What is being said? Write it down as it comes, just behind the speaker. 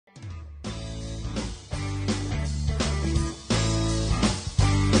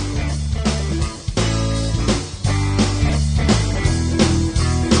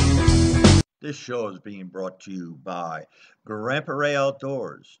This show is being brought to you by Grandpa Ray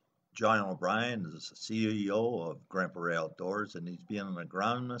Outdoors. John O'Brien is the CEO of Grandpa Ray Outdoors, and he's been an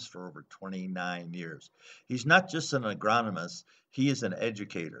agronomist for over 29 years. He's not just an agronomist, he is an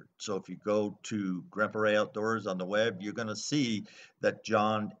educator. So if you go to Grandpa Ray Outdoors on the web, you're going to see that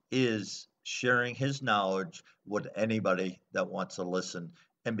John is sharing his knowledge with anybody that wants to listen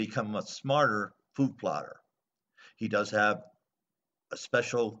and become a smarter food plotter. He does have a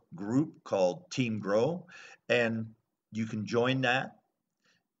special group called Team Grow, and you can join that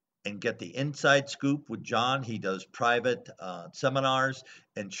and get the inside scoop with John. He does private seminars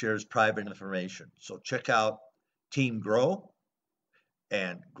and shares private information. So check out Team Grow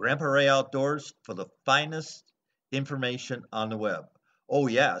and Grandpa Ray Outdoors for the finest information on the web. Oh,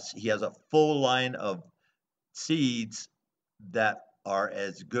 yes, he has a full line of seeds that are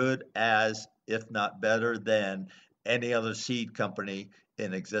as good as, if not better than, any other seed company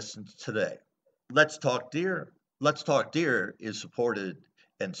in existence today. Let's Talk Deer. Let's Talk Deer is supported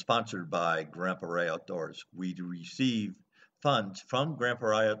and sponsored by Grandpa Ray Outdoors. We receive funds from Grandpa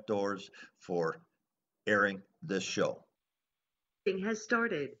Ray Outdoors for airing this show. Has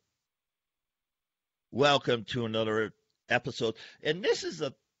started. Welcome to another episode. And this is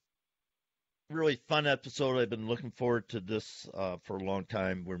a really fun episode. I've been looking forward to this for a long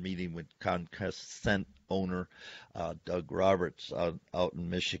time. We're meeting with ConQuest Scent owner Doug Roberts out in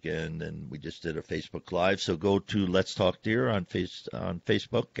Michigan, and we just did a Facebook Live. So go to Let's Talk Deer on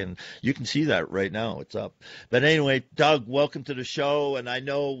Facebook, and you can see that right now. It's up. But anyway, Doug, welcome to the show. And I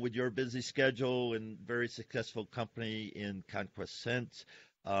know with your busy schedule and very successful company in ConQuest Scents,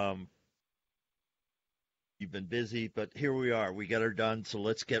 you've been busy, but here we are. We got her done, so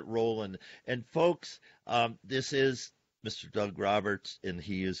let's get rolling. And folks, this is Mr. Doug Roberts, and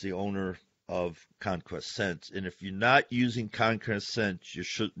he is the owner of ConQuest Scents. And if you're not using ConQuest Scents, you're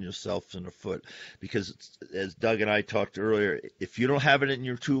shooting yourself in the foot, because as Doug and I talked earlier, if you don't have it in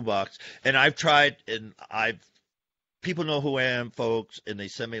your toolbox, and I've tried, and people know who I am, folks, and they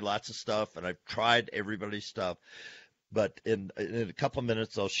send me lots of stuff, and I've tried everybody's stuff, but in a couple of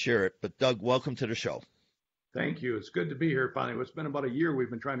minutes I'll share it. But Doug, welcome to the show. Thank you. It's good to be here finally. It's been about a year we've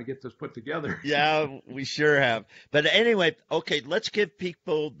been trying to get this put together. Yeah, we sure have. But anyway, okay, let's give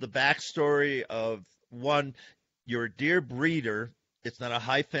people the backstory of, one, you're a deer breeder. It's not a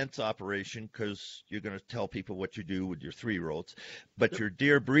high fence operation because you're going to tell people what you do with your 3-year-olds. But you're a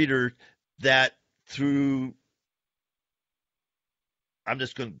deer breeder that through, I'm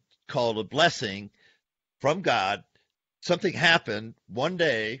just going to call it a blessing from God, something happened one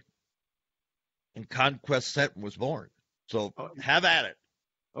day, and ConQuest Scent was born. So have at it.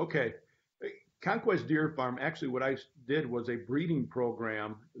 Okay. ConQuest Deer Farm, actually what I did was a breeding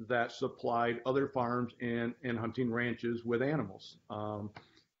program that supplied other farms and hunting ranches with animals.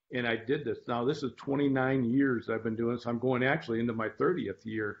 And I did this. Now, this is 29 years I've been doing this. I'm going actually into my 30th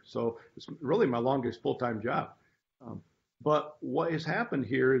year. So it's really my longest full-time job. But what has happened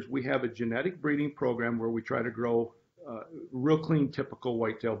here is we have a genetic breeding program where we try to grow real clean, typical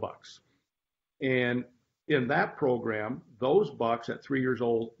whitetail bucks. And in that program, those bucks at 3 years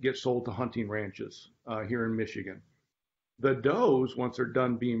old get sold to hunting ranches here in Michigan. The does, once they're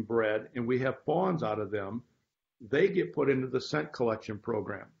done being bred, and we have fawns out of them, they get put into the scent collection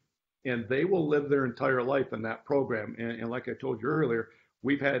program. And they will live their entire life in that program. And like I told you earlier,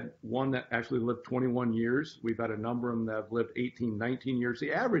 we've had one that actually lived 21 years. We've had a number of them that have lived 18, 19 years.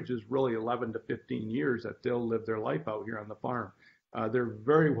 The average is really 11 to 15 years that they'll live their life out here on the farm. They're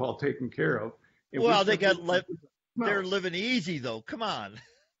very well taken care of. Well, they're living easy, though. Come on.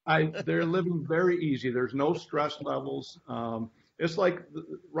 They're living very easy. There's no stress levels. It's like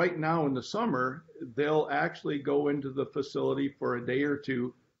right now in the summer, they'll actually go into the facility for a day or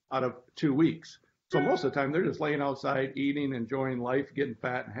two out of 2 weeks. So most of the time, they're just laying outside, eating, enjoying life, getting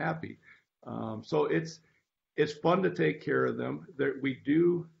fat and happy. So it's fun to take care of them.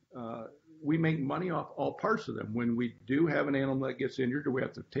 We make money off all parts of them. When we do have an animal that gets injured or we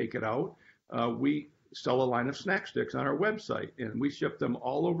have to take it out, we sell a line of snack sticks on our website, and we ship them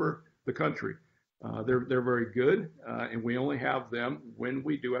all over the country. They're very good, and we only have them when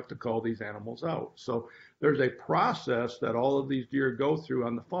we do have to call these animals out. So there's a process that all of these deer go through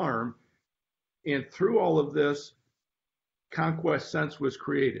on the farm, and through all of this, ConQuest Scents was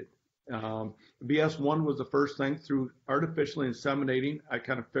created. BS1 was the first thing. Through artificially inseminating, I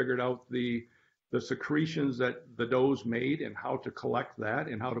kind of figured out the secretions that the does made and how to collect that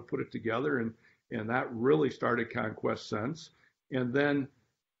and how to put it together. And that really started ConQuest Scents. And then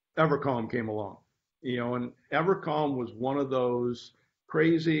EverCalm came along, and EverCalm was one of those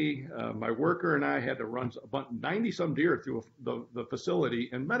crazy. My worker and I had to run 90 some deer through the facility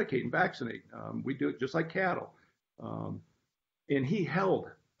and medicate and vaccinate. We do it just like cattle. And he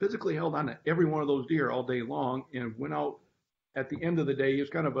physically held on to every one of those deer all day long and went out at the end of the day. He was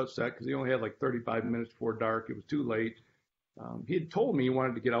kind of upset because he only had like 35 minutes before dark. It was too late. He had told me he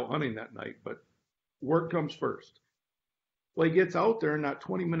wanted to get out hunting that night, but work comes first. Well, he gets out there, and not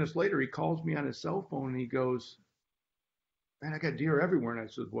 20 minutes later, he calls me on his cell phone, and he goes, "Man, I got deer everywhere." And I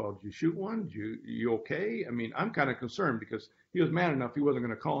said, "Well, did you shoot one? You okay?" I mean, I'm kind of concerned because he was mad enough he wasn't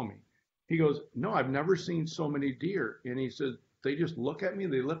going to call me. He goes, "No, I've never seen so many deer." And he said, "They just look at me,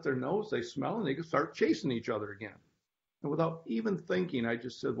 they lift their nose, they smell, and they can start chasing each other again." And without even thinking, I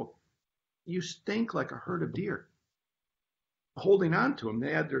just said, "Well, you stink like a herd of deer." Holding on to them,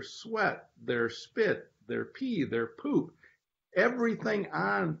 they had their sweat, their spit, their pee, their poop, everything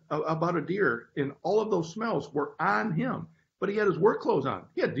on about a deer, and all of those smells were on him. But he had his work clothes on.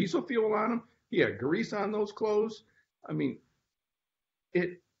 He had diesel fuel on him. He had grease on those clothes. I mean,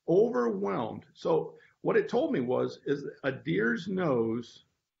 it overwhelmed. So what it told me is a deer's nose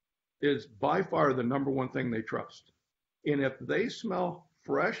is by far the number one thing they trust. And if they smell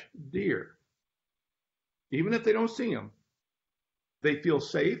fresh deer, even if they don't see them, they feel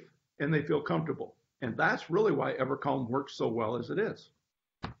safe and they feel comfortable. And that's really why Evercalm works so well as it is.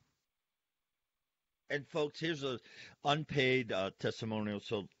 And folks, here's a unpaid testimonial.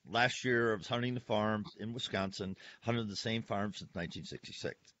 So last year I was hunting the farms in Wisconsin, hunted the same farm since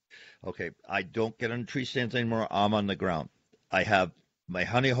 1966. Okay, I don't get on tree stands anymore. I'm on the ground. I have my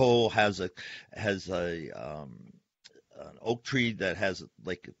honey hole has an oak tree that has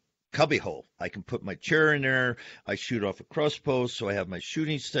like a cubby hole. I can put my chair in there. I shoot off a cross post, so I have my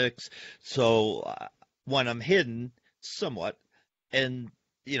shooting sticks. So when I'm hidden somewhat, and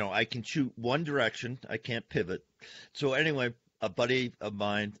I can shoot one direction. I can't pivot. So anyway, a buddy of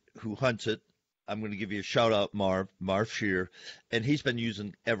mine who hunts it, I'm going to give you a shout out, Marv Shear, and he's been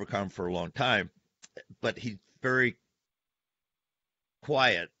using Evercalm for a long time, but he's very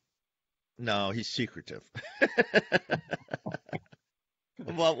quiet. No, he's secretive.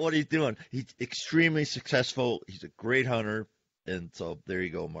 About what he's doing. He's extremely successful. He's a great hunter. And so there you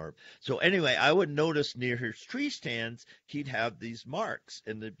go, Marv. So anyway, I would notice near his tree stands, he'd have these marks,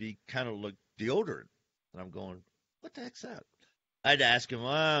 and they'd be kind of like deodorant. And I'm going, what the heck's that? I'd ask him,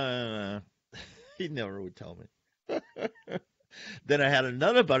 he never would tell me. Then I had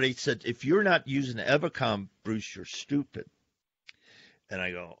another buddy said, if you're not using Evercalm, Bruce, you're stupid. And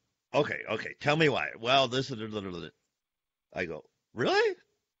I go, okay, tell me why. Well, this is I go, really?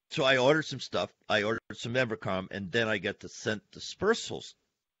 So I ordered some stuff. I ordered some Evercalm, and then I get the scent dispersal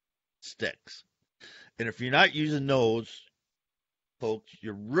sticks. And if you're not using those, folks,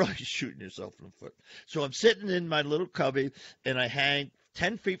 you're really shooting yourself in the foot. So I'm sitting in my little cubby, and I hang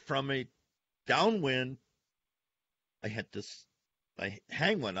 10 feet from me, downwind. I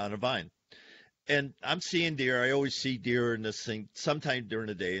hang one on a vine. And I'm seeing deer. I always see deer in this thing sometime during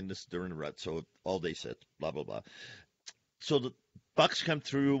the day, and this during the rut. So all day sits, blah, blah, blah. So the bucks come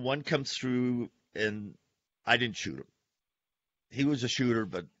through, one comes through, and I didn't shoot him. He was a shooter,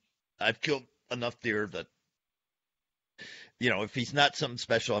 but I've killed enough deer that, if he's not something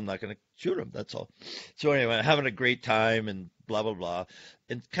special, I'm not going to shoot him. That's all. So anyway, I'm having a great time and blah, blah, blah.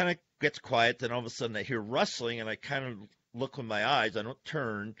 And kind of gets quiet. Then all of a sudden I hear rustling, and I kind of look with my eyes. I don't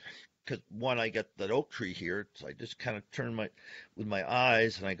turn because, one, I got that oak tree here. So I just kind of turn with my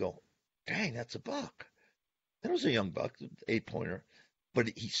eyes, and I go, dang, that's a buck. That was a young buck, 8-pointer. But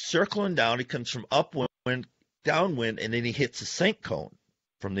he's circling down. He comes from upwind, downwind, and then he hits a scent cone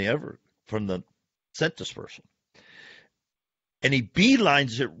from the scent dispersal. And he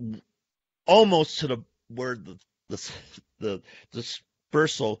beelines it almost to where the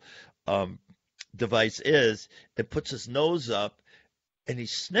dispersal device is, and puts his nose up, and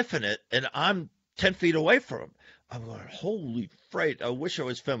he's sniffing it, and I'm 10 feet away from him. I'm going, holy freight, I wish I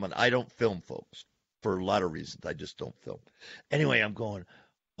was filming. I don't film, folks. For a lot of reasons, I just don't film. Anyway, I'm going,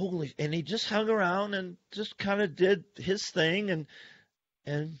 holy, and he just hung around and just kind of did his thing,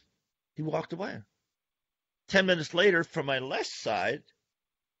 and he walked away. 10 minutes later, from my left side,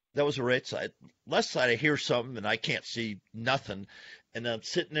 that was the right side, left side, I hear something, and I can't see nothing, and I'm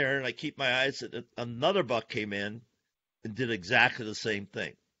sitting there, and I keep my eyes, and another buck came in and did exactly the same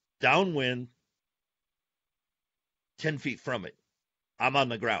thing. Downwind, 10 feet from it. I'm on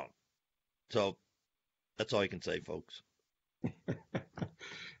the ground. So that's all I can say, folks.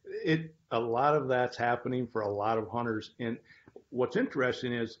 A lot of that's happening for a lot of hunters. And what's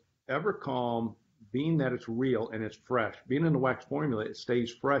interesting is Evercalm, being that it's real and it's fresh, being in the wax formula, it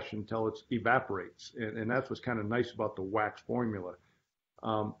stays fresh until it evaporates. And that's what's kind of nice about the wax formula.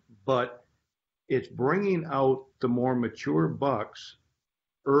 But it's bringing out the more mature bucks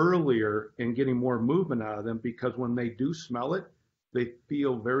earlier and getting more movement out of them, because when they do smell it, they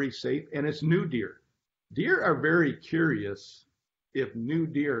feel very safe, and it's new deer. Deer are very curious if new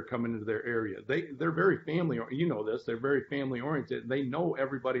deer come into their area. They're very family, you know this, they're very family oriented. They know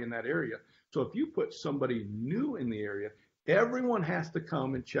everybody in that area. So if you put somebody new in the area, everyone has to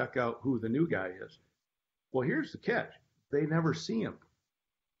come and check out who the new guy is. Well, here's the catch. They never see him.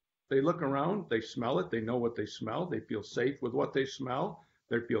 They look around, they smell it, they know what they smell, they feel safe with what they smell,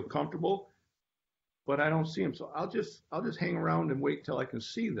 they feel comfortable, but I don't see them. So I'll just hang around and wait till I can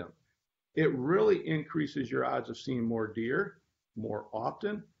see them. It really increases your odds of seeing more deer more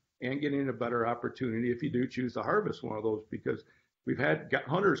often and getting a better opportunity if you do choose to harvest one of those, because we've had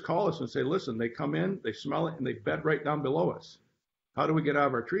hunters call us and say, listen, they come in, they smell it, and they bed right down below us. How do we get out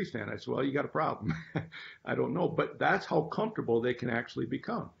of our tree stand? I said, well, you got a problem. I don't know, but that's how comfortable they can actually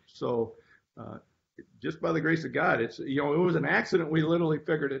become. So just by the grace of God, it's, it was an accident. We literally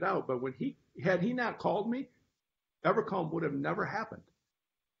figured it out. But had he not called me, Evercalm would have never happened.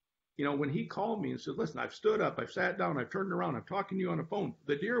 When he called me and said, listen, I've stood up, I've sat down, I've turned around, I'm talking to you on the phone.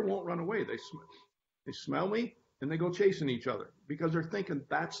 The deer won't run away. They smell me and they go chasing each other because they're thinking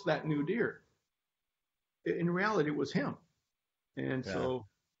that's that new deer. In reality, it was him. And yeah. So,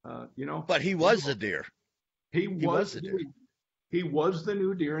 But he was the deer. He was the deer. He was the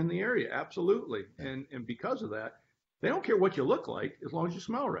new deer in the area. Absolutely. And because of that, they don't care what you look like as long as you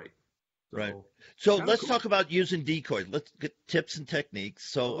smell right. So, right. So let's talk about using decoys. Let's get tips and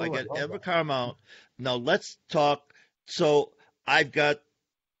techniques. So I got Evercalm out. Now let's talk. So I've got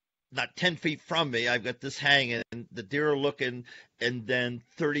not 10 feet from me, I've got this hanging, and the deer are looking, and then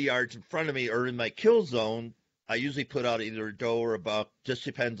 30 yards in front of me or in my kill zone, I usually put out either a doe or a buck, just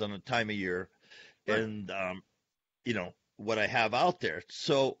depends on the time of year, right. And, what I have out there.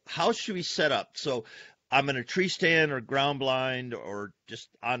 So how should we set up? So I'm in a tree stand or ground blind or just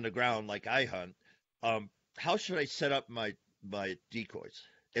on the ground like I hunt. How should I set up my decoys?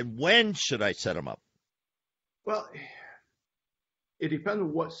 And when should I set them up? Well, it depends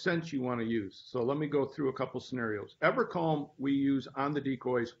on what scent you want to use. So let me go through a couple scenarios. Evercalm we use on the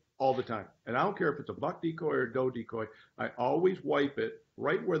decoys all the time. And I don't care if it's a buck decoy or a doe decoy. I always wipe it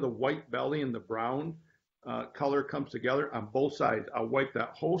right where the white belly and the brown color comes together on both sides. I'll wipe that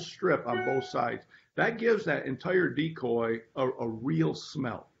whole strip on both sides. That gives that entire decoy a real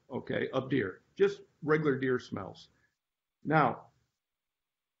smell, okay, of deer, just regular deer smells. Now,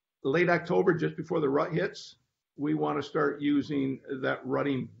 late October, just before the rut hits, we want to start using that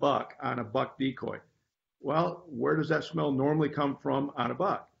rutting buck on a buck decoy. Well, where does that smell normally come from on a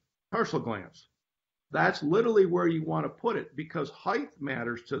buck? Tarsal glands. That's literally where you want to put it because height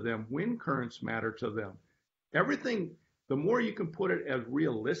matters to them, wind currents matter to them. Everything, the more you can put it as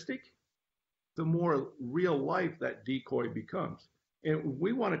realistic, the more real life that decoy becomes. And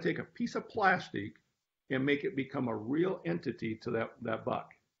we want to take a piece of plastic and make it become a real entity to that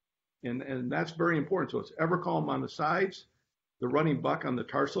buck. And that's very important. So it's Evercalm on the sides, the running buck on the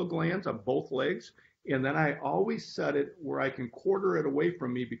tarsal glands on both legs. And then I always set it where I can quarter it away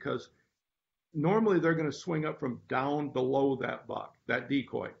from me because normally they're going to swing up from down below that buck, that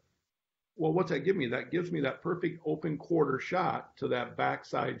decoy. Well, what's that give me? That gives me that perfect open quarter shot to that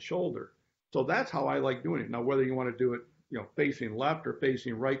backside shoulder. So that's how I like doing it. Now, whether you want to do it, facing left or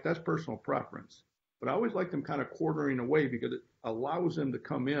facing right, that's personal preference. But I always like them kind of quartering away because it allows them to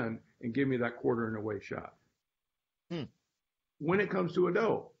come in and give me that quartering away shot. When it comes to a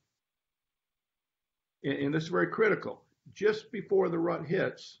doe, and this is very critical, just before the rut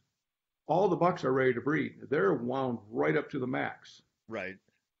hits, all the bucks are ready to breed. They're wound right up to the max. Right.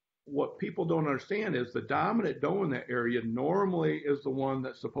 What people don't understand is the dominant doe in that area normally is the one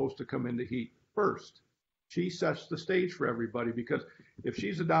that's supposed to come into heat first. She sets the stage for everybody because if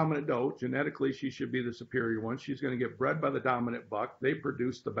she's a dominant doe, genetically she should be the superior one. She's going to get bred by the dominant buck. They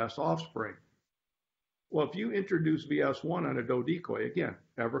produce the best offspring. Well, if you introduce VS1 on a doe decoy, again,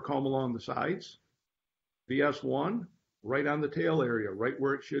 Evercalm along the sides, VS1 right on the tail area, right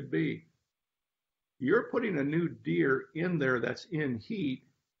where it should be. You're putting a new deer in there that's in heat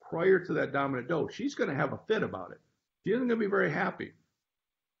prior to that dominant doe. She's going to have a fit about it. She isn't going to be very happy.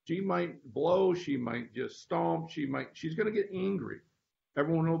 She might blow. She might just stomp. She's going to get angry.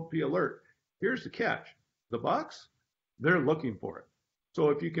 Everyone will be alert. Here's the catch. The bucks, they're looking for it. So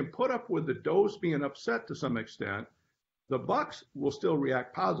if you can put up with the does being upset to some extent, the bucks will still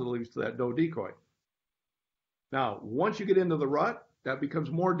react positively to that doe decoy. Now, once you get into the rut, that becomes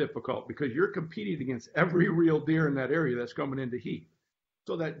more difficult because you're competing against every real deer in that area that's coming into heat.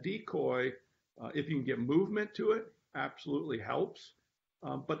 So that decoy, if you can get movement to it, absolutely helps.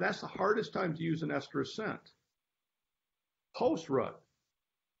 But that's the hardest time to use an estrus scent. Post rut,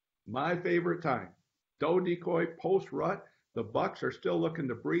 my favorite time. Doe decoy, post rut. The bucks are still looking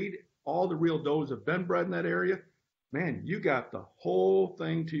to breed. All the real does have been bred in that area. Man, you got the whole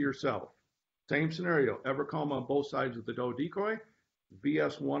thing to yourself. Same scenario. Ever calm on both sides of the doe decoy.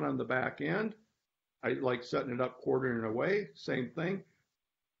 VS1 on the back end. I like setting it up, quartering it away. Same thing.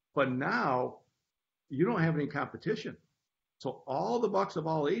 But now you don't have any competition. So all the bucks of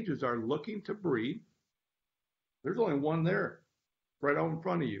all ages are looking to breed. There's only one there right out in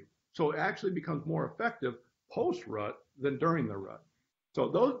front of you. So it actually becomes more effective post rut than during the rut. So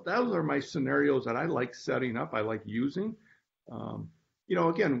those are my scenarios that I like setting up. I like using.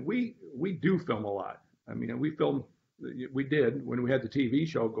 Again, we do film a lot. I mean, we did when we had the TV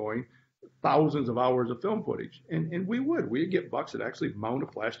show going, thousands of hours of film footage, and we'd get bucks that actually mount a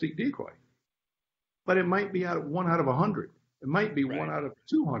plastic decoy, but it might be one out of 100. It might be one out of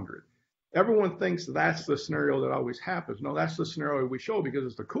 200. Everyone thinks that's the scenario that always happens. No, that's the scenario we show because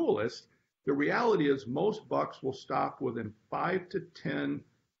it's the coolest. The reality is most bucks will stop within 5 to 10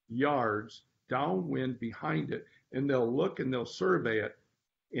 yards downwind behind it, and they'll look and they'll survey it,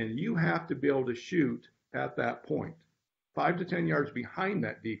 and you have to be able to shoot at that point, 5 to 10 yards behind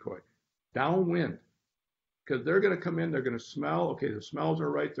that decoy, downwind, because they're going to come in, they're going to smell, okay, the smells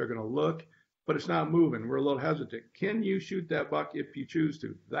are right, they're going to look, but it's not moving. We're a little hesitant. Can you shoot that buck if you choose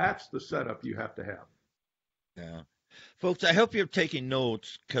to? That's the setup you have to have. Yeah. Folks, I hope you're taking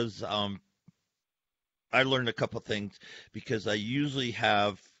notes because I learned a couple things because I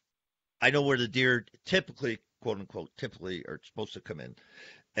know where the deer typically, quote unquote, are supposed to come in.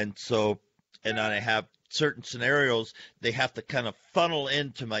 And I have certain scenarios, they have to kind of funnel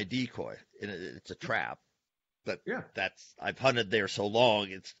into my decoy. And it's a trap. But yeah, I've hunted there so long,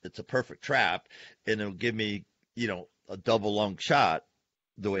 it's a perfect trap, and it'll give me, a double long shot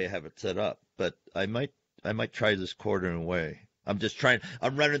the way I have it set up. But I might try this quartering away. I'm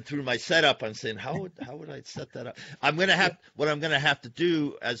running through my setup. I'm saying, how would I set that up? What I'm gonna have to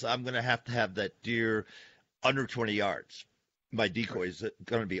do is I'm gonna have to have that deer under 20 yards. My decoy is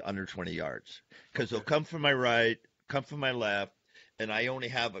gonna be under 20 yards because they'll come from my right, come from my left. And I only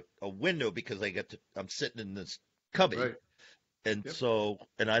have a window because I'm sitting in this cubby. Right. And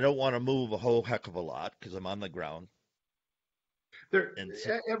and I don't want to move a whole heck of a lot because I'm on the ground.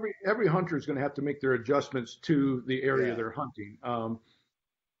 Every hunter is going to have to make their adjustments to the area they're hunting.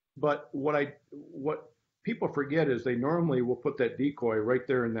 But what people forget is they normally will put that decoy right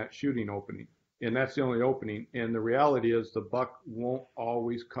there in that shooting opening. And that's the only opening. And the reality is the buck won't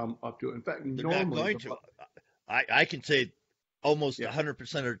always come up to it. In fact, They're normally not going to. I can say almost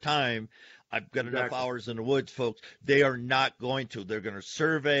 100% of the time, I've got enough hours in the woods, folks. They are not going to. They're going to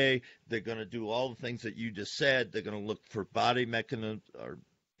survey. They're going to do all the things that you just said. They're going to look for body mechanisms or,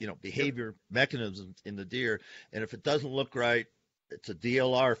 behavior mechanisms in the deer. And if it doesn't look right, it's a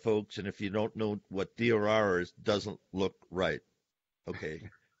DLR, folks. And if you don't know what DLR is, it doesn't look right. Okay.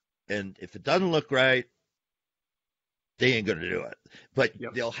 And if it doesn't look right, they ain't going to do it. But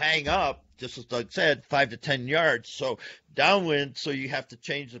they'll hang up, just as Doug said, 5 to 10 yards. So downwind, so you have to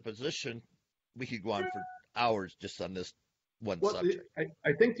change the position. We could go on for hours just on this one subject.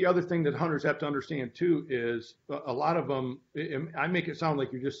 I think the other thing that hunters have to understand, too, is a lot of them, I make it sound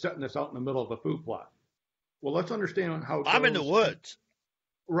like you're just setting this out in the middle of a food plot. Well, let's understand how I'm in the woods.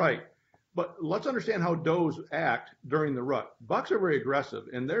 Right. But let's understand how does act during the rut. Bucks are very aggressive,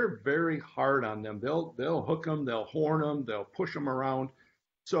 and they're very hard on them. They'll hook them, they'll horn them, they'll push them around.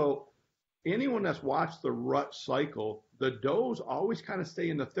 So anyone that's watched the rut cycle, the does always kind of stay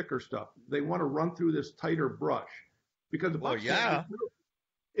in the thicker stuff. They want to run through this tighter brush because the bucks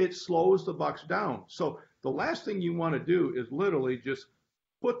it slows the bucks down. So the last thing you want to do is literally just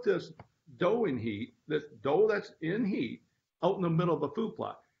put this doe in heat, this doe that's in heat, out in the middle of a food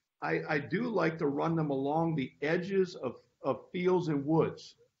plot. I do like to run them along the edges of fields and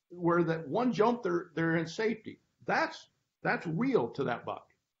woods where that one jump they're in safety. That's real to that buck.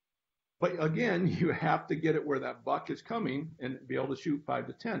 But again, you have to get it where that buck is coming and be able to shoot 5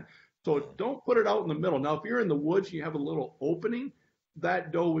 to 10. So don't put it out in the middle. Now, if you're in the woods, you have a little opening,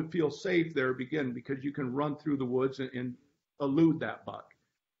 that doe would feel safe there because you can run through the woods and elude that buck.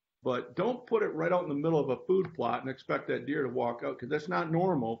 But don't put it right out in the middle of a food plot and expect that deer to walk out because that's not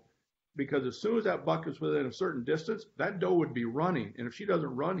normal. Because as soon as that buck is within a certain distance, that doe would be running. And if she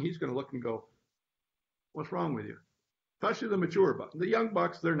doesn't run, he's going to look and go, what's wrong with you? Especially the mature bucks. The young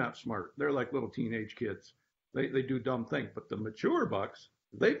bucks, they're not smart. They're like little teenage kids. They do dumb things. But the mature bucks,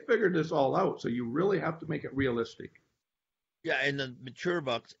 they figured this all out. So you really have to make it realistic. Yeah, and the mature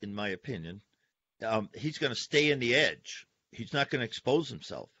bucks, in my opinion, he's going to stay in the edge. He's not going to expose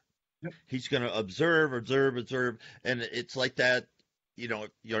himself. Yep. He's going to observe, and it's like that.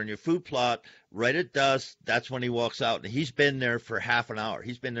 You're on your food plot, right at dusk. That's when he walks out, and he's been there for half an hour.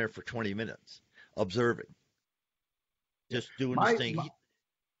 He's been there for 20 minutes, observing, just doing his thing.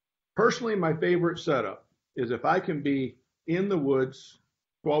 Personally, my favorite setup is if I can be in the woods,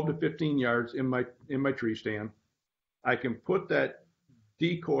 12 to 15 yards in my tree stand. I can put that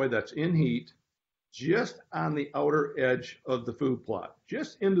decoy that's in heat just on the outer edge of the food plot,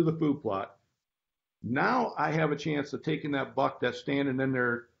 just into the food plot. Now I have a chance of taking that buck that's standing in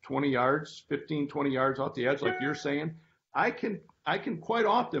there 20 yards, 15, 20 yards off the edge, like you're saying. I can quite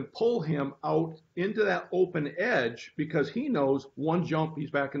often pull him out into that open edge because he knows one jump,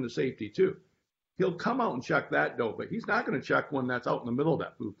 he's back into safety too. He'll come out and check that doe, but he's not going to check one that's out in the middle of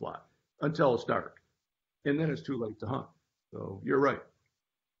that food plot until it's dark. And then it's too late to hunt. So you're right.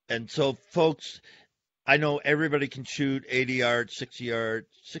 And so, folks, I know everybody can shoot 80 yards, 60 yards.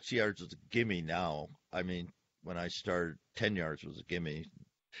 60 yards is a gimme now. I mean, when I started, 10 yards was a gimme.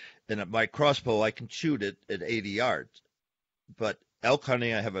 And at my crossbow, I can shoot it at 80 yards. But elk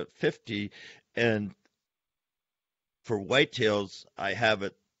hunting, I have it 50. And for whitetails, I have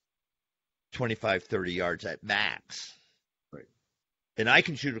it 25, 30 yards at max. Right. And I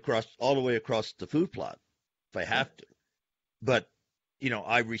can shoot all the way across the food plot if I have to. But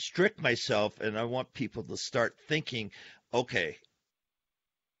I restrict myself, and I want people to start thinking, okay,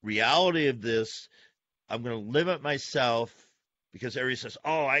 reality of this, I'm going to limit myself because everybody says,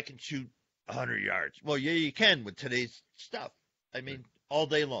 oh, I can shoot 100 yards. Well, yeah, you can with today's stuff. I mean, all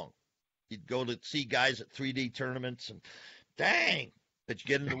day long. You'd go to see guys at 3D tournaments, and dang, but you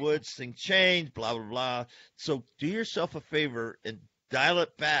get in the woods, things change, blah, blah, blah. So do yourself a favor and dial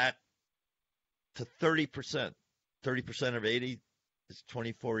it back to 30%. 30% of 80 is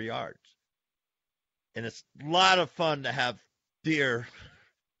 24 yards. And it's a lot of fun to have deer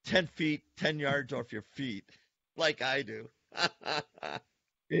 10 feet, 10 yards off your feet, like I do.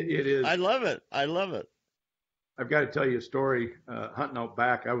 It is. I love it. I've got to tell you a story. Hunting out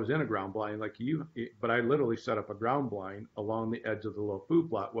back, I was in a ground blind like you, but I literally set up a ground blind along the edge of the little food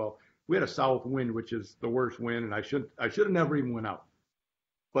plot. Well, we had a south wind, which is the worst wind, and I should have never even went out.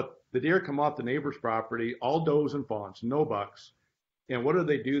 But the deer come off the neighbor's property, all does and fawns, no bucks. And what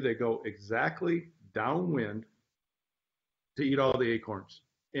do? They go exactly downwind to eat all the acorns.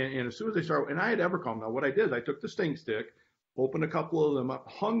 And as soon as they start, and I had evercalm. Now what I did is I took the stink stick, opened a couple of them up,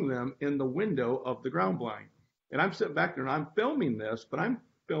 hung them in the window of the ground blind. And I'm sitting back there and I'm filming this, but I'm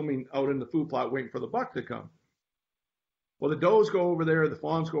filming out in the food plot waiting for the buck to come. Well, the does go over there, the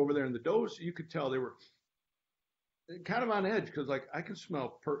fawns go over there, and the does, you could tell they were kind of on edge because like I can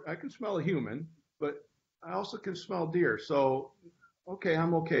smell a human, but I also can smell deer. So, okay,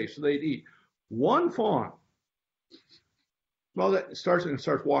 I'm okay. So they'd eat. One fawn, well, that starts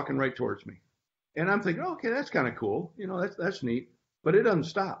walking right towards me. And I'm thinking, okay, that's kind of cool. That's neat. But it doesn't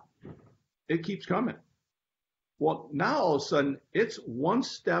stop. It keeps coming. Well, now all of a sudden, it's one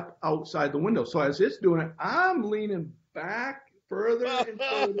step outside the window. So as it's doing it, I'm leaning back further and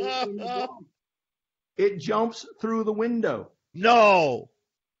further in the ground. It jumps through the window. No.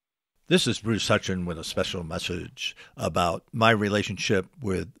 This is Bruce Hutchin with a special message about my relationship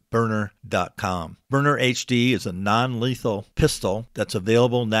with Burner.com. Burner HD is a non-lethal pistol that's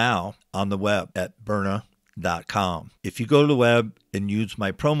available now on the web at Burner.com. If you go to the web and use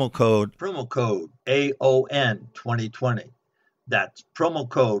my promo code AON 2020, that's promo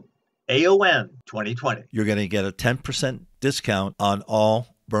code AON 2020, you're going to get a 10% discount on all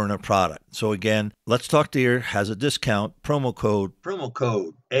Burner product. So again, Let's Talk Deer has a discount, promo code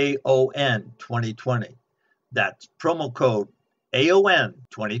AON 2020. That's promo code AON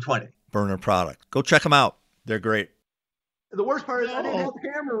 2020. Burner product. Go check them out. They're great. The worst part is I didn't have the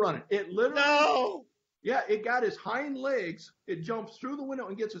camera running. It literally, yeah, it got his hind legs. It jumps through the window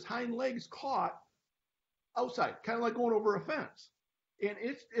and gets his hind legs caught outside, kind of like going over a fence. And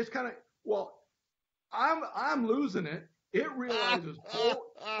it's kind of, well, I'm losing it. It realizes,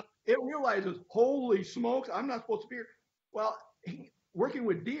 holy smokes, I'm not supposed to be here. Well, working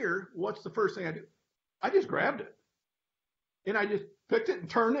with deer, what's the first thing I do? I just grabbed it. And I just picked it and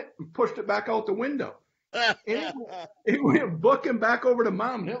turned it and pushed it back out the window. And it went booking back over to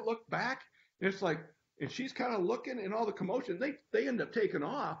mom. And it looked back. And it's like, and she's kind of looking and all the commotion. They end up taking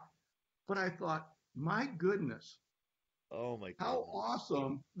off. But I thought, my goodness. Oh my God. How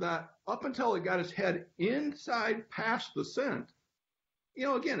awesome that up until it got his head inside past the scent,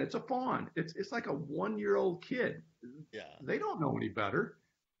 again, it's a fawn. It's like a 1-year-old kid. Yeah. They don't know any better.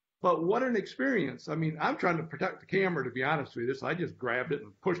 But what an experience. I mean, I'm trying to protect the camera, to be honest with you. So I just grabbed it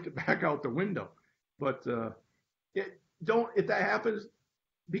and pushed it back out the window. But if that happens,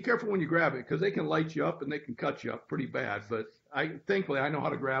 be careful when you grab it because they can light you up and they can cut you up pretty bad. But thankfully I know how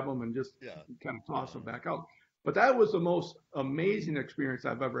to grab them and just Yeah. kind of toss them back out. But that was the most amazing experience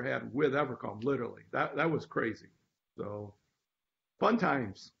I've ever had with Evercomb. Literally, that was crazy. So fun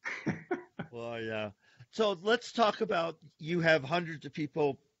times. Well, yeah. So let's talk about, you have hundreds of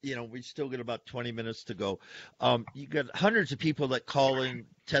people, we still got about 20 minutes to go. You got hundreds of people that call in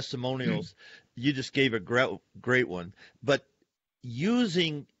testimonials. You just gave a great one. But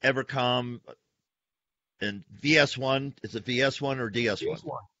using Evercom and VS1, is it VS1 or DS1?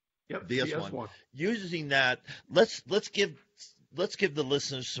 VS1. Yep. VS1. Using that, let's give the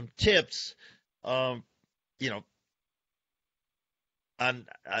listeners some tips, on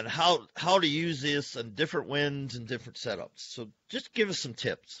how to use this on different winds and different setups. So just give us some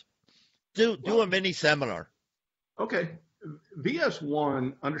tips. Do a mini seminar. Okay.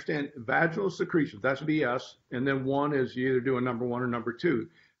 VS1, understand vaginal secretions. That's VS. And then one is you either do a number one or number two.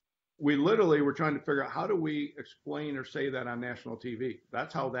 We literally were trying to figure out how do we explain or say that on national TV.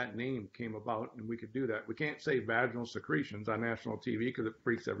 That's how that name came about, and we could do that. We can't say vaginal secretions on national TV because it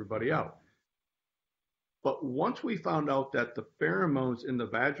freaks everybody out. But once we found out that the pheromones in the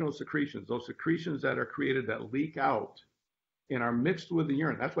vaginal secretions, those secretions that are created that leak out and are mixed with the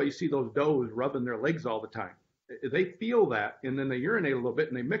urine, that's why you see those does rubbing their legs all the time. They feel that, and then they urinate a little bit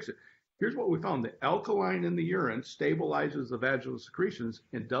and they mix it. Here's what we found. The alkaline in the urine stabilizes the vaginal secretions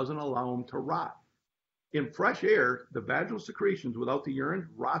and doesn't allow them to rot. In fresh air, the vaginal secretions without the urine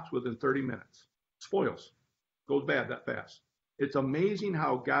rots within 30 minutes. Spoils. Goes bad that fast. It's amazing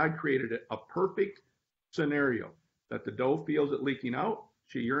how God created it, a perfect scenario that the doe feels it leaking out.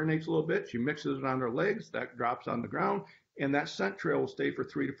 She urinates a little bit. She mixes it on her legs. That drops on the ground. And that scent trail will stay for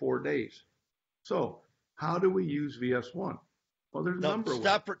 3 to 4 days. So how do we use VS1? Well, there's a number of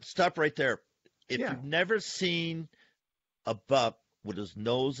ways. Stop right there. If you've never seen a buck with his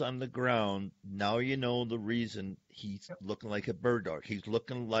nose on the ground, now you know the reason he's looking like a bird dog. He's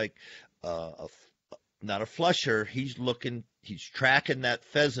looking like not a flusher. He's tracking that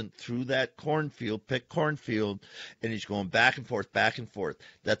pheasant through that pick cornfield, and he's going back and forth, back and forth.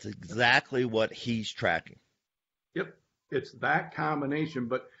 That's exactly what he's tracking. Yep. It's that combination,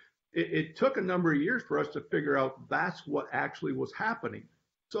 but it took a number of years for us to figure out that's what actually was happening.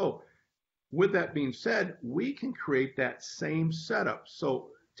 So with that being said, we can create that same setup.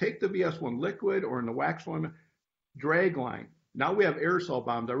 So take the VS1 liquid or in the wax form, drag line. Now we have aerosol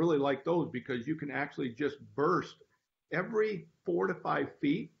bombs. I really like those because you can actually just burst every 4 to 5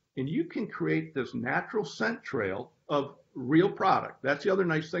 feet, and you can create this natural scent trail of real product. That's the other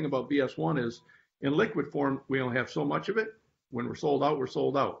nice thing about VS1 is in liquid form, we only have so much of it. When we're sold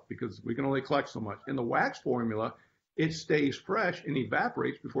out because we can only collect so much. In the wax formula, it stays fresh and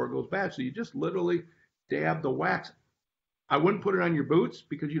evaporates before it goes bad. So you just literally dab the wax. I wouldn't put it on your boots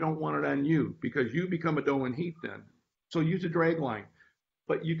because you don't want it on you because you become a doe in heat then. So use a drag line.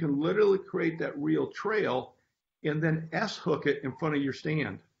 But you can literally create that real trail and then S-hook it in front of your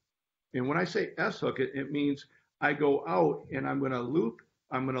stand. And when I say S-hook it, it means I go out and I'm going to loop,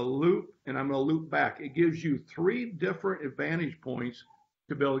 and I'm going to loop back. It gives you 3 different advantage points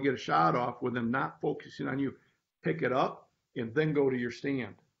to be able to get a shot off with them not focusing on you. Pick it up and then go to your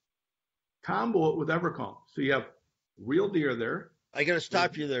stand. Combo it with Evercomb. So you have real deer there. I got to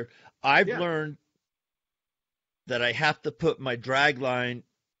stop you there. I've learned that I have to put my drag line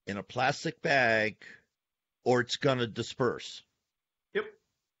in a plastic bag or it's going to disperse. Yep.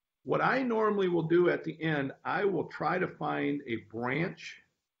 What I normally will do at the end, I will try to find a branch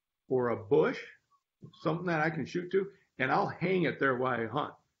or a bush, something that I can shoot to, and I'll hang it there while I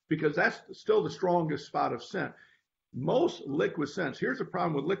hunt because that's still the strongest spot of scent. Most liquid scents, here's the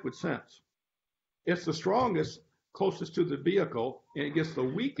problem with liquid scents. It's the strongest closest to the vehicle, and it gets the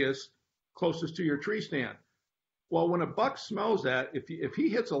weakest closest to your tree stand. Well, when a buck smells that, if he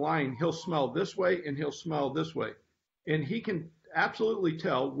hits a line, he'll smell this way and he'll smell this way. And he can absolutely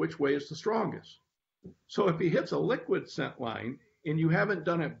tell which way is the strongest. So if he hits a liquid scent line and you haven't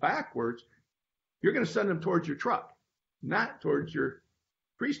done it backwards, you're going to send him towards your truck, not towards your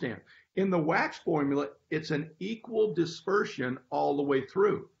tree stand. In the wax formula, it's an equal dispersion all the way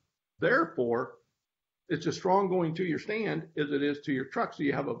through. Therefore, it's as strong going to your stand as it is to your truck. So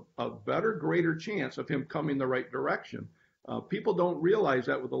you have a better, greater chance of him coming the right direction. People don't realize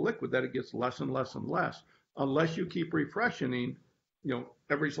that with the liquid, that it gets less and less and less, unless you keep refreshing,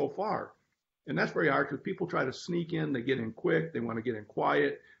 every so far. And that's very hard because people try to sneak in, they get in quick, they want to get in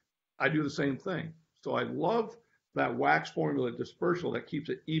quiet. I do the same thing. So I love that wax formula dispersal that keeps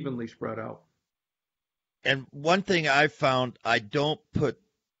it evenly spread out. And one thing I found, I don't put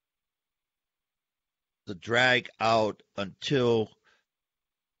to drag out until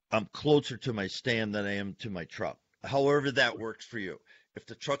I'm closer to my stand than I am to my truck. However that works for you. If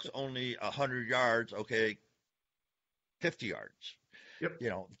the truck's only 100 yards, okay, 50 yards. Yep.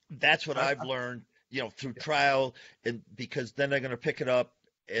 That's what I've learned, through trial, and because then they're going to pick it up,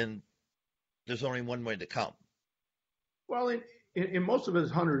 and there's only one way to come. Well, and most of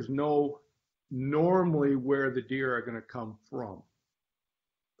us hunters know normally where the deer are going to come from.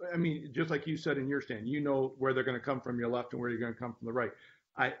 I mean, just like you said in your stand, where they're going to come from your left and where you're going to come from the right.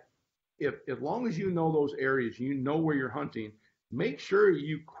 If as long as you know those areas, you know where you're hunting, make sure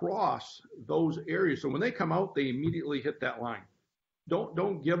you cross those areas. So when they come out, they immediately hit that line.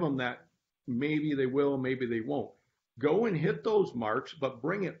 Don't give them that maybe they will, maybe they won't. Go and hit those marks, but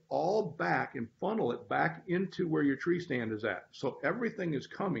bring it all back and funnel it back into where your tree stand is at. So everything is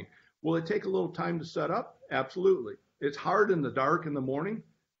coming. Will it take a little time to set up? Absolutely. It's hard in the dark in the morning.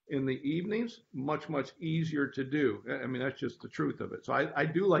 In the evenings, much, much easier to do. I mean, that's just the truth of it. So I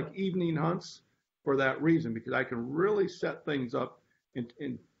do like evening hunts for that reason, because I can really set things up,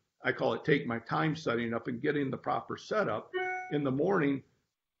 and I call it take my time setting up and getting the proper setup. In the morning,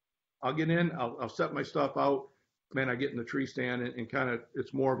 I'll get in, I'll set my stuff out, man, I get in the tree stand, and kind of,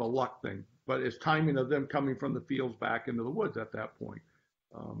 it's more of a luck thing, but it's timing of them coming from the fields back into the woods at that point.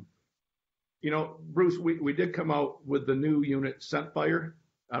 Bruce, we did come out with the new unit, Scentfire.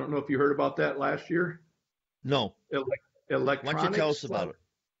 I don't know if you heard about that last year. No. Electronic. Why don't you tell us about it?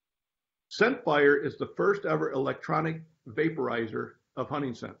 Scentfire is the first ever electronic vaporizer of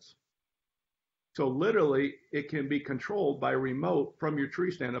hunting scents. So literally, it can be controlled by remote from your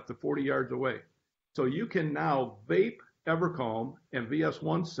tree stand up to 40 yards away. So you can now vape Evercalm and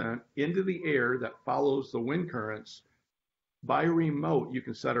VS1 scent into the air that follows the wind currents by remote. You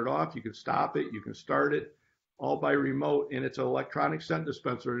can set it off, you can stop it, you can start it, all by remote, and it's an electronic scent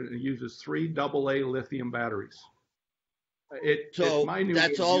dispenser, and it uses 3 AA lithium batteries. So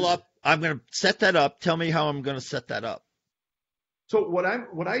that's all up. I'm going to set that up. Tell me how I'm going to set that up. So what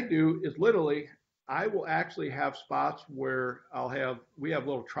I do is literally, I will actually have spots where we have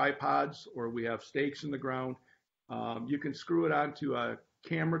little tripods, or we have stakes in the ground. You can screw it onto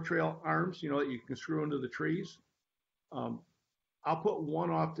camera trail arms, that you can screw into the trees. I'll put one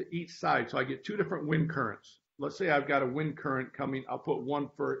off to each side, so I get 2 different wind currents. Let's say I've got a wind current coming. I'll put one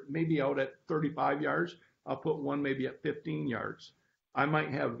for maybe out at 35 yards. I'll put one maybe at 15 yards. I might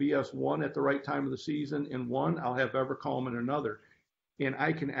have VS1 at the right time of the season in one. I'll have Evercalm in another. And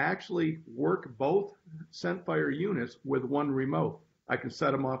I can actually work both Scentfire units with one remote. I can set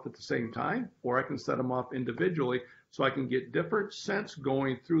them off at the same time, or I can set them off individually, so I can get different scents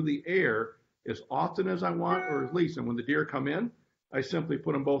going through the air as often as I want, or as least. And when the deer come in, I simply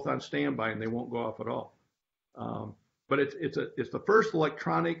put them both on standby, and they won't go off at all. But it's the first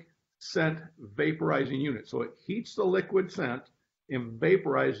electronic scent vaporizing unit. So it heats the liquid scent and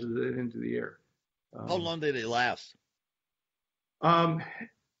vaporizes it into the air. How long do they last?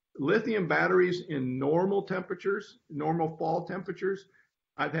 Lithium batteries in normal temperatures, normal fall temperatures,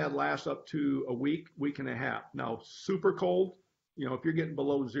 I've had last up to a week and a half. Now, super cold, if you're getting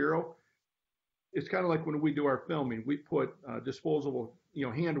below zero, it's kind of like when we do our filming, we put disposable,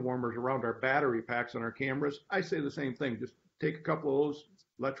 hand warmers around our battery packs on our cameras. I say the same thing. Just take a couple of those,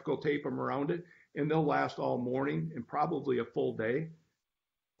 electrical tape them around it, and they'll last all morning and probably a full day.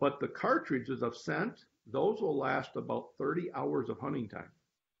 But the cartridges of scent, those will last about 30 hours of hunting time,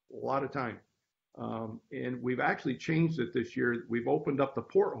 a lot of time. And we've actually changed it this year. We've opened up the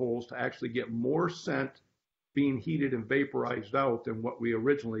portholes to actually get more scent being heated and vaporized out than what we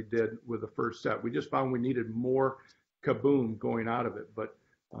originally did with the first set. We just found we needed more kaboom going out of it. But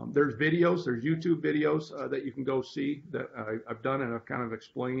there's YouTube videos that you can go see that I've done, and I've kind of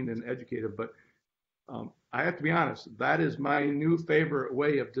explained and educated. But I have to be honest, that is my new favorite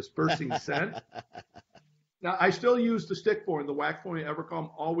way of dispersing scent. Now, I still use the stick form, the wax form, Evercalm,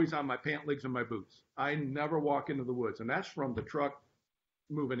 always on my pant legs and my boots. I never walk into the woods, and that's from the truck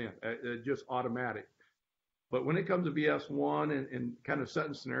moving in, just automatic. But when it comes to VS1 and kind of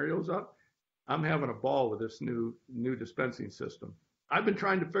setting scenarios up, I'm having a ball with this new dispensing system. I've been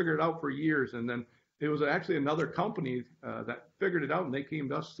trying to figure it out for years, and then it was actually another company that figured it out, and they came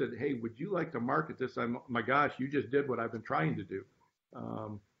to us and said, "Hey, would you like to market this?" My gosh, you just did what I've been trying to do.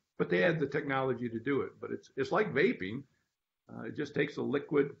 But they had the technology to do it. But it's like vaping. It just takes our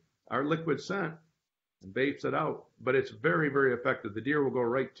liquid scent, and vapes it out. But it's very, very effective. The deer will go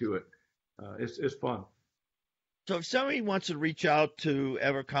right to it. It's fun. So if somebody wants to reach out to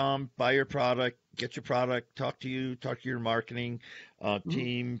Evercalm, buy your product, get your product, talk to your marketing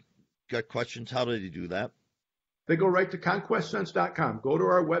team, got questions, how do they do that? They go right to conquestscents.com. Go to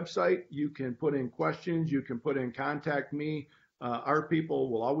our website. You can put in questions. You can put in contact me. Our people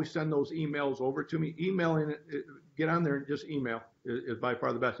will always send those emails over to me. Emailing it, get on there and just email is by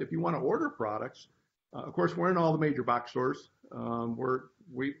far the best. If you want to order products, of course, we're in all the major box stores.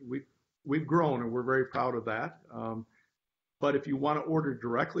 We've grown and we're very proud of that. But if you want to order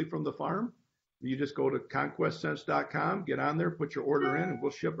directly from the farm, you just go to conquestscents.com, get on there, put your order in, and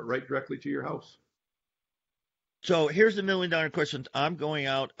we'll ship it right directly to your house. So here's the $1 million question. I'm going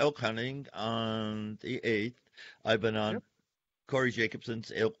out elk hunting on the 8th. I've been on Corey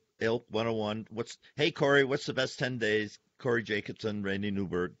Jacobson's Elk 101. Hey, Corey, what's the best 10 days? Corey Jacobson, Randy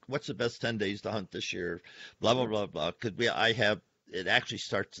Newberg. What's the best 10 days to hunt this year? Blah, blah, blah, blah. Because it actually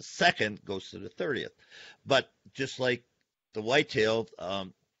starts the 2nd, goes to the 30th. But just like the whitetail,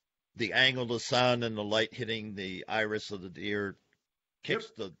 the angle of the sun and the light hitting the iris of the deer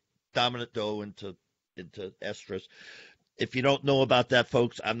kicks the dominant doe into estrus. If you don't know about that,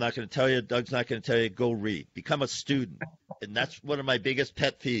 folks, I'm not going to tell you. Doug's not going to tell you. Go read. Become a student. And that's one of my biggest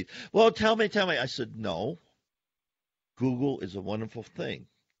pet peeves. Well, tell me. I said, no. Google is a wonderful thing.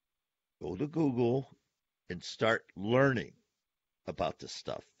 Go to Google and start learning about this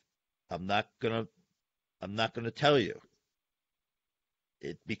stuff. I'm not gonna tell you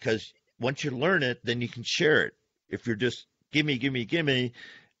it, because once you learn it, then you can share it. If you're just gimme,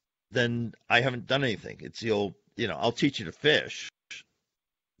 then I haven't done anything. It's the old, I'll teach you to fish,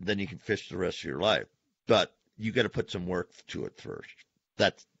 then you can fish the rest of your life. But you got to put some work to it first.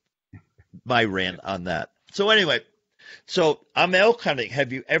 That's my rant on that. So anyway, I'm elk hunting.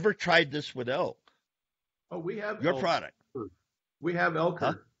 Have you ever tried this with elk? Oh, we have your product. We have elk.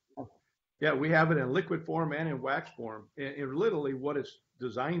 Huh? Yeah, we have it in liquid form and in wax form. And literally what it's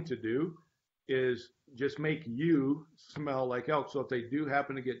designed to do is just make you smell like elk. So if they do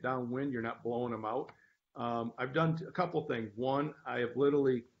happen to get downwind, you're not blowing them out. I've done a couple things. One, I have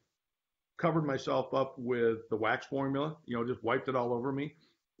literally covered myself up with the wax formula, just wiped it all over me.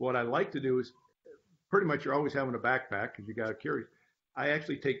 What I like to do is pretty much you're always having a backpack because you got to carry. I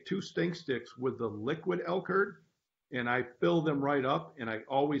actually take 2 stink sticks with the liquid elk herd and I fill them right up and I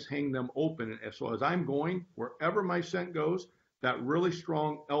always hang them open. And so as I'm going, wherever my scent goes, that really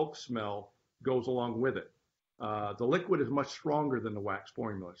strong elk smell goes along with it. The liquid is much stronger than the wax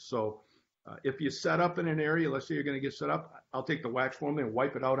formula. So if you set up in an area, let's say you're going to get set up, I'll take the wax formula and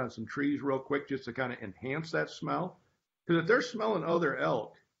wipe it out on some trees real quick just to kind of enhance that smell. Because if they're smelling other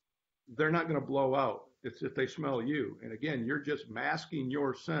elk, they're not going to blow out. It's if they smell you. And again, you're just masking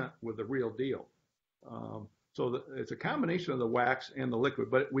your scent with the real deal. So it's a combination of the wax and the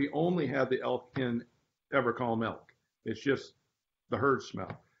liquid, but we only have the elk in Evercalm elk. It's just the herd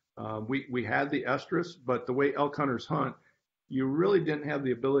smell. We had the estrus, but the way elk hunters hunt, you really didn't have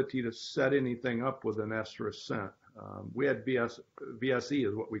the ability to set anything up with an estrus scent. We had VSE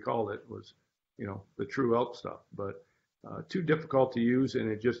is what we called it, was, the true elk stuff, but too difficult to use,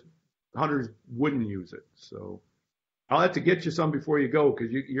 and hunters wouldn't use it. So I'll have to get you some before you go, because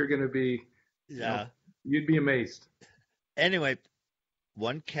you're going to be, you'd be amazed. Anyway,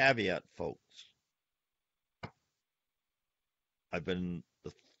 one caveat, folks. I've been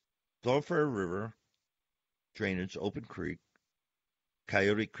the Thoroughfare River drainage, Open Creek,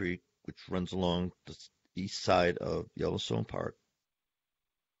 Coyote Creek, which runs along the east side of Yellowstone Park.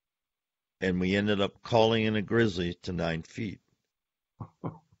 And we ended up calling in a grizzly to 9 feet.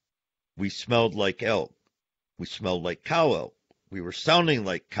 We smelled like elk. We smelled like cow elk. We were sounding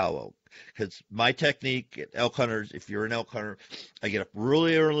like cow elk. Because my technique at elk hunters, if you're an elk hunter, I get up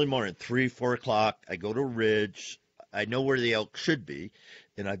really early morning, 3, 4 o'clock. I go to a ridge. I know where the elk should be,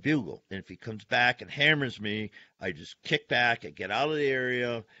 and I bugle. And if he comes back and hammers me, I just kick back. I get out of the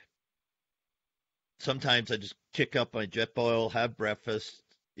area. Sometimes I just kick up my jet boil, have breakfast,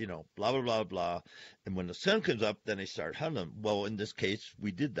 blah, blah, blah, blah. And when the sun comes up, then I start hunting. Well, in this case,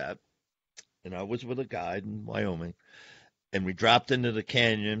 we did that. And I was with a guide in Wyoming. And we dropped into the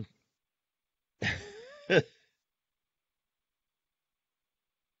canyon.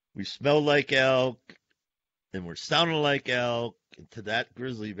 We smelled like elk. And we're sounding like elk. And to that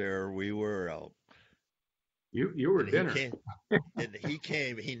grizzly bear, we were elk. You were dinner. He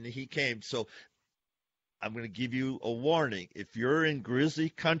came. So I'm going to give you a warning. If you're in grizzly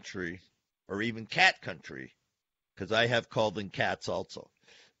country or even cat country, because I have called in cats also,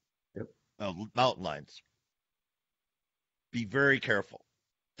 mountain lions, be very careful.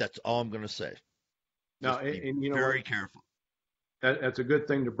 That's all I'm going to say. Now, and very careful. That's a good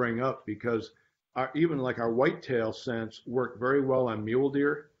thing to bring up, because even like our whitetail scents work very well on mule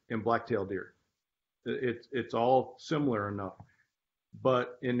deer and blacktail deer. It's all similar enough.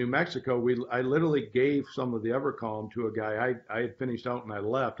 But in New Mexico, I literally gave some of the Evercalm to a guy. I had finished out and I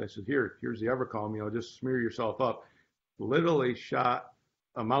left. I said, here's the Evercalm, just smear yourself up. Literally shot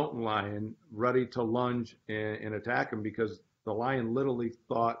a mountain lion ready to lunge and attack him because the lion literally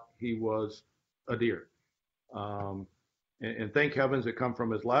thought he was a deer. And thank heavens it come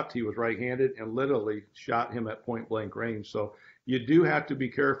from his left. He was right-handed and literally shot him at point blank range. So you do have to be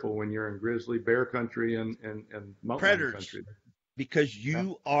careful when you're in grizzly bear country and mountain lion country. Because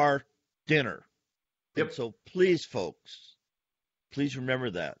you are dinner. Yep. And so please, folks, please remember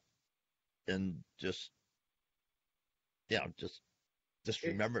that. And just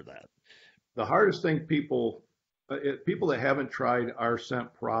remember that. The hardest thing people that haven't tried our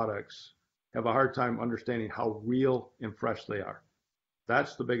scent products have a hard time understanding how real and fresh they are.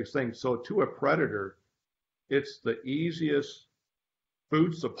 That's the biggest thing. So to a predator, it's the easiest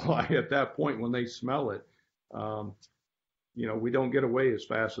food supply at that point when they smell it. We don't get away as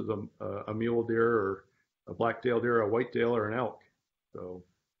fast as a mule deer or a black-tailed deer, a whitetail, or an elk. So,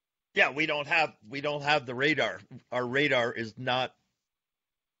 yeah, we don't have the radar. Our radar is not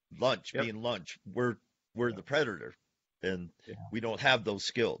lunch, Yep. being lunch. We're the predator, and we don't have those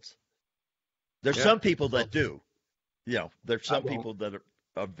skills. There's some people that do. There's some people that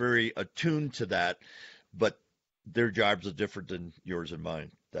are very attuned to that, but their jobs are different than yours and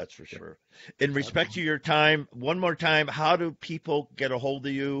mine. That's for sure. In respect to your time, one more time, how do people get a hold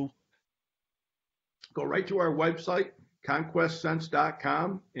of you? Go right to our website,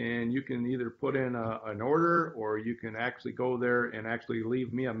 ConQuestScents.com, and you can either put in an order or you can actually go there and actually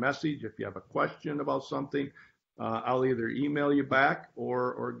leave me a message if you have a question about something. I'll either email you back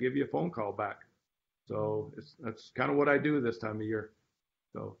or give you a phone call back. So that's kind of what I do this time of year.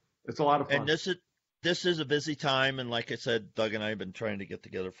 So it's a lot of fun. And this is a busy time, and like I said, Doug and I have been trying to get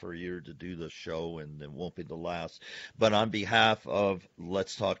together for a year to do the show, and it won't be the last. But on behalf of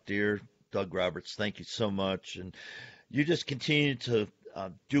Let's Talk Deer, Doug Roberts, thank you so much. And you just continue to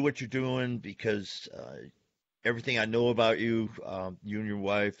do what you're doing, because everything I know about you, you and your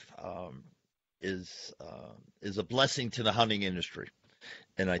wife, is a blessing to the hunting industry.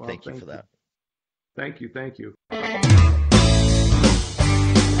 And I thank you for that. Thank you.